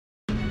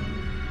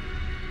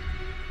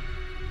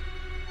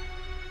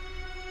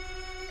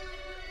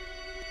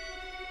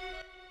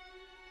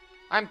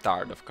I'm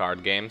tired of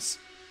card games.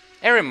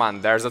 Every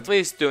month there's at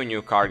least 2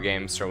 new card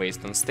games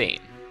released on Steam.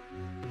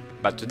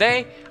 But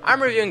today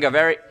I'm reviewing a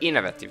very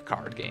innovative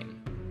card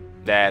game.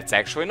 That's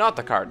actually not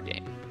a card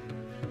game.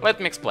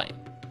 Let me explain.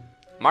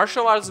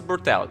 Martial Arts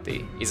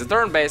Brutality is a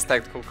turn-based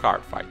tactical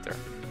card fighter.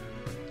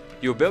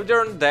 You build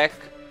your own deck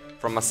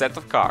from a set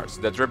of cards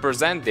that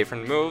represent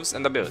different moves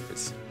and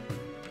abilities.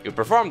 You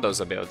perform those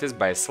abilities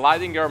by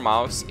sliding your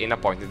mouse in a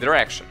pointed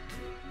direction.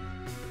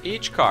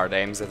 Each card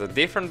aims at a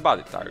different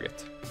body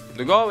target.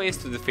 The goal is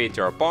to defeat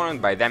your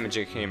opponent by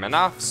damaging him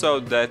enough so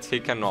that he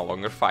can no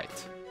longer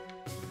fight.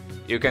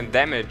 You can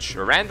damage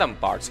random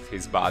parts of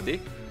his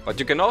body, but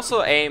you can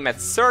also aim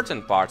at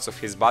certain parts of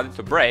his body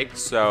to break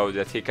so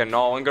that he can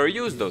no longer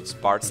use those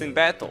parts in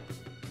battle.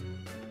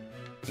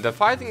 The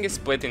fighting is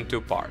split in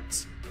 2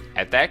 parts,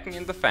 attacking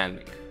and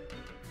defending.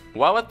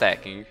 While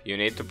attacking, you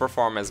need to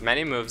perform as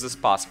many moves as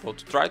possible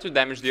to try to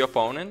damage the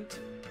opponent,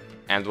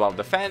 and while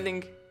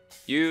defending,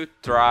 you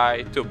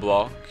try to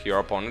block your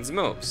opponent's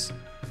moves.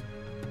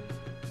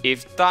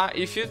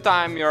 If you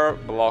time your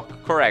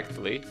block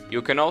correctly,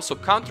 you can also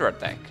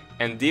counterattack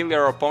and deal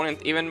your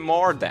opponent even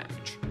more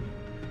damage.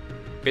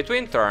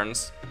 Between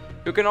turns,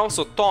 you can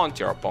also taunt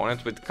your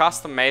opponent with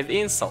custom-made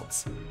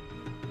insults,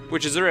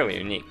 which is really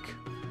unique.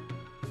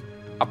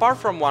 Apart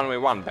from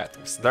 1v1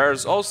 battles,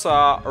 there's also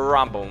a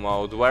rumble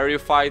mode where you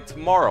fight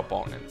more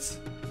opponents,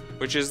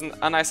 which is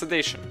a nice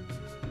addition.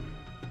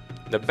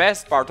 The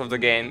best part of the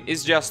game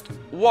is just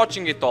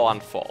watching it all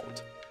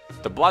unfold.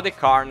 The bloody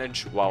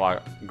carnage while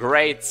a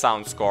great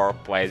sound score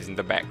plays in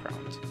the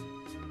background.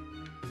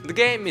 The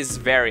game is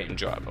very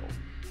enjoyable,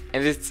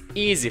 and it's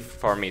easy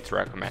for me to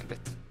recommend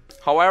it.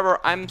 However,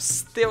 I'm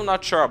still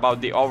not sure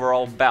about the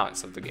overall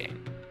balance of the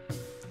game.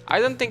 I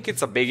don't think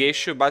it's a big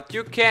issue, but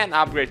you can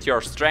upgrade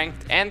your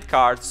strength and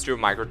cards through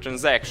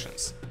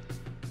microtransactions.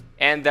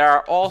 And there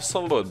are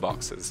also loot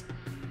boxes.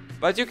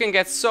 But you can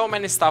get so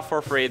many stuff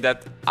for free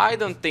that I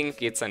don't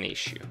think it's an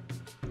issue.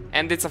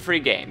 And it's a free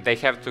game, they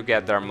have to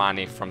get their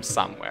money from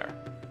somewhere.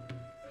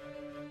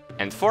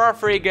 And for a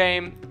free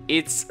game,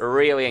 it's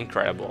really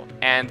incredible,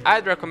 and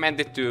I'd recommend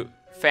it to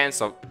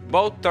fans of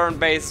both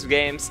turn-based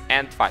games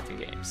and fighting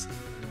games.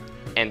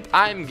 And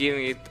I'm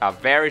giving it a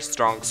very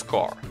strong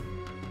score.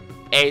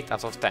 8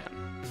 out of 10.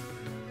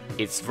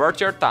 It's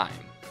worth your time,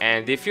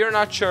 and if you're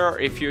not sure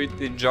if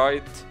you'd enjoy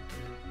it,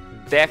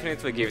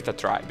 definitely give it a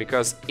try,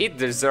 because it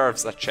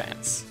deserves a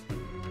chance.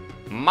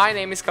 My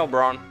name is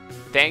KaalBron,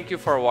 thank you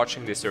for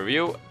watching this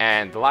review,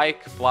 and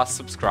like plus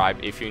subscribe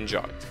if you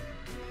enjoyed.